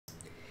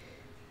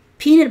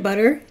peanut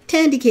butter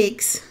tandy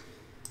cakes.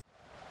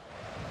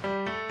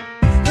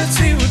 Let's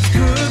see what's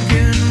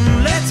cooking.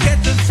 Let's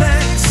get the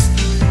facts.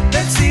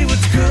 Let's see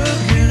what's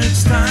cooking.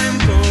 It's time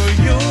for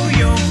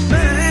Yo-Yo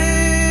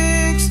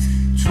Max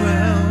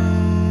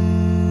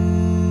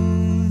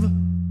 12.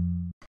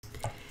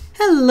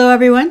 Hello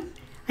everyone.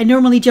 I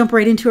normally jump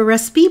right into a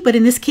recipe, but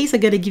in this case I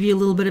got to give you a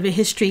little bit of a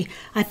history.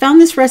 I found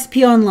this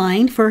recipe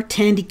online for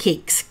Tandy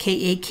Cakes,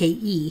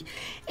 K-A-K-E,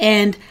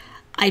 and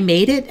I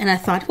made it and I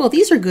thought, well,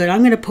 these are good.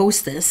 I'm going to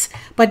post this.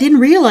 But I didn't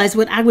realize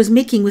what I was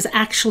making was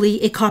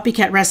actually a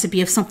copycat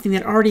recipe of something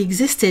that already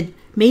existed,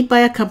 made by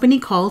a company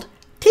called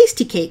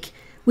Tasty Cake.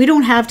 We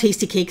don't have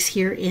Tasty Cakes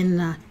here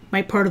in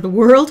my part of the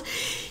world.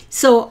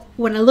 So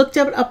when I looked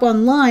it up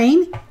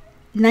online,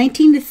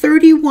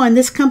 1931,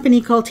 this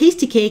company called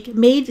Tasty Cake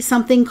made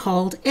something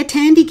called a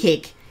Tandy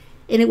Cake.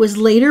 And it was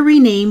later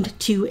renamed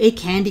to a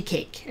Kandy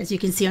Kake, as you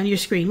can see on your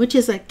screen, which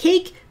is a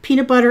cake,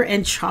 peanut butter,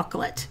 and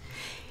chocolate.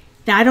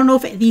 Now, I don't know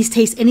if these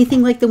taste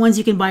anything like the ones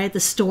you can buy at the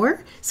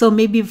store. So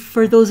maybe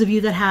for those of you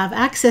that have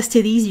access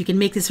to these, you can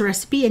make this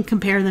recipe and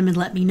compare them and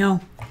let me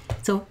know.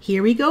 So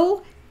here we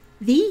go.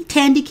 The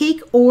Tandy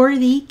Cake or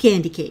the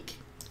Kandy Cake.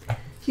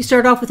 You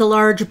start off with a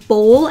large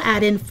bowl,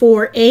 add in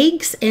 4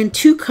 eggs and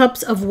 2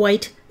 cups of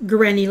white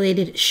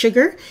granulated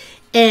sugar.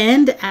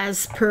 And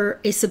as per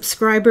a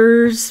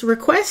subscriber's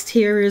request,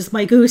 here is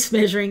my goose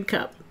measuring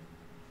cup.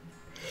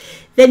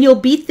 Then you'll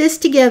beat this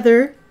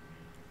together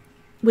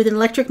with an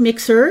electric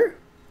mixer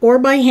or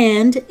by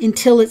hand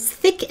until it's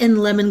thick and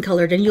lemon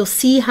colored, and you'll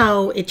see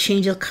how it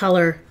changes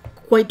color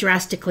quite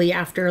drastically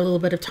after a little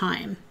bit of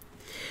time.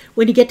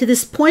 When you get to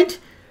this point,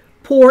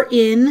 pour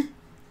in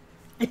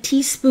a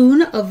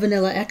teaspoon of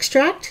vanilla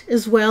extract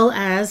as well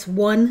as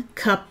 1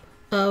 cup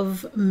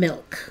of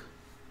milk.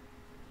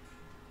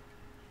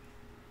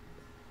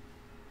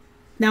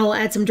 Now we'll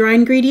add some dry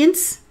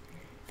ingredients.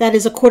 That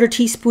is a 1/4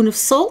 teaspoon of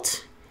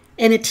salt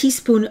and a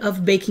teaspoon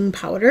of baking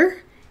powder.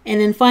 And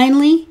then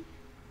finally,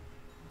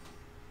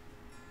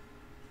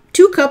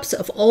 2 cups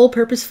of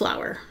all-purpose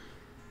flour.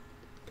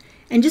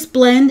 And just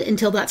blend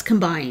until that's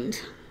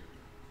combined.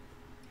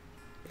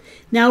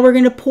 Now we're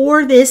going to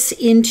pour this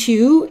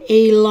into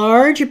a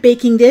large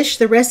baking dish.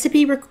 The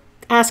recipe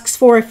asks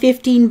for a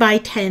 15 by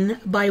 10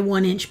 by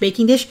 1 inch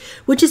baking dish,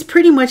 which is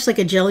pretty much like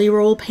a jelly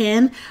roll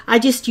pan. I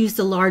just used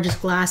the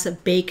largest glass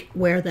of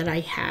bakeware that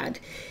I had.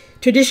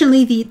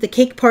 Traditionally, the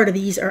cake part of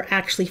these are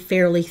actually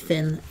fairly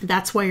thin.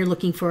 That's why you're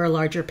looking for a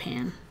larger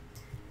pan.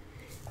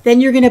 Then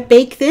you're going to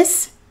bake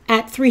this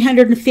at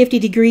 350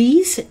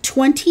 degrees,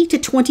 20 to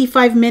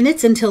 25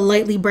 minutes until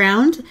lightly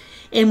browned.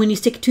 And when you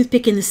stick a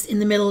toothpick in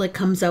the middle, it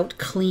comes out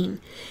clean.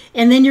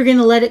 And then you're going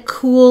to let it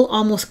cool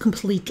almost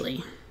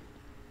completely.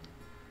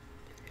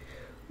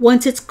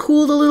 Once it's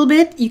cooled a little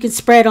bit, you can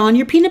spread on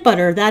your peanut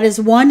butter. That is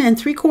 1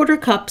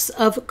 3/4 cups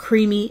of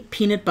creamy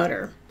peanut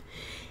butter.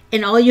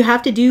 And all you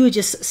have to do is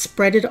just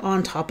spread it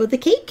on top of the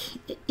cake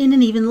in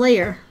an even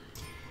layer.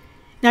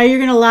 Now you're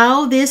going to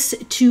allow this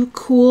to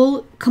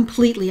cool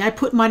completely. I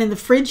put mine in the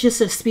fridge just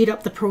to speed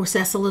up the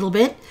process a little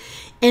bit.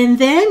 And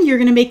then you're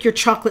going to make your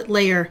chocolate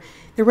layer.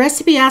 The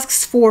recipe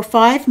asks for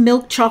 5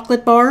 milk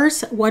chocolate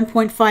bars,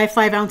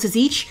 1.55 ounces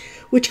each,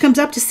 which comes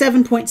up to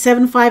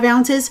 7.75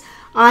 ounces.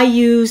 I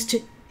used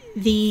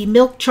the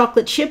milk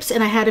chocolate chips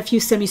and I had a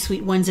few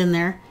semi-sweet ones in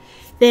there.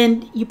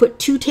 Then you put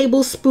 2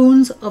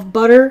 tablespoons of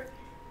butter,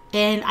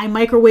 and I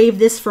microwaved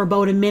this for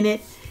about a minute,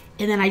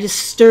 and then I just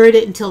stirred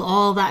it until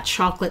all that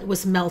chocolate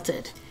was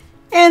melted.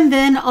 And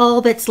then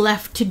all that's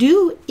left to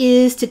do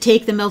is to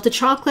take the melted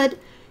chocolate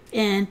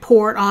and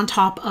pour it on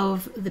top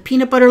of the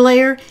peanut butter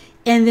layer,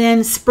 and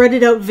then spread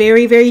it out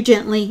very, very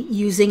gently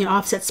using an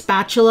offset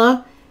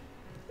spatula,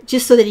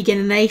 just so that you get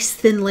a nice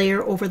thin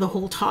layer over the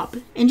whole top.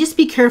 And just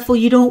be careful,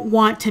 you don't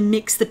want to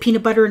mix the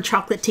peanut butter and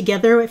chocolate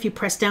together if you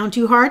press down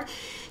too hard.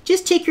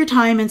 Just take your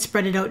time and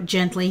spread it out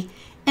gently.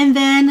 And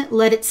then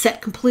let it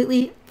set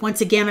completely.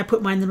 Once again, I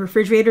put mine in the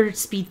refrigerator to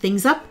speed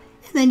things up,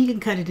 and then you can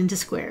cut it into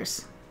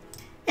squares.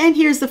 And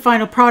here's the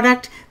final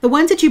product. The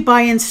ones that you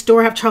buy in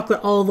store have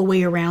chocolate all the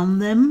way around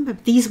them.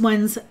 But these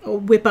ones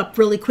whip up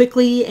really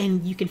quickly,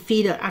 and you can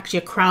feed actually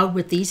a crowd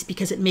with these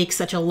because it makes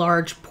such a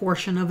large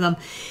portion of them.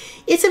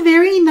 It's a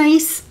very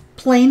nice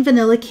plain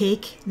vanilla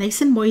cake, nice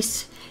and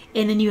moist,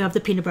 and then you have the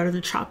peanut butter and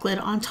the chocolate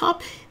on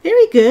top.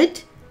 Very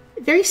good,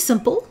 very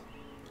simple.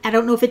 I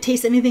don't know if it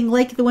tastes anything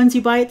like the ones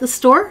you buy at the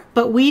store,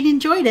 but we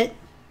enjoyed it.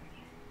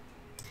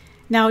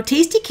 Now,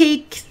 Tasty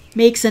Cake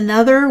makes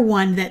another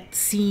one that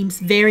seems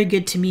very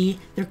good to me.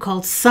 They're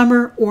called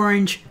Summer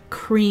Orange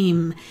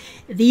Cream.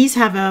 These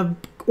have a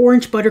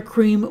orange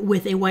buttercream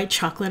with a white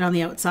chocolate on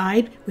the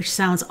outside, which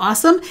sounds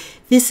awesome.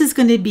 This is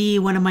going to be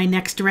one of my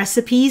next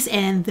recipes,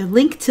 and the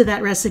link to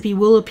that recipe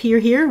will appear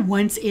here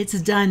once it's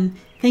done.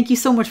 Thank you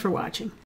so much for watching.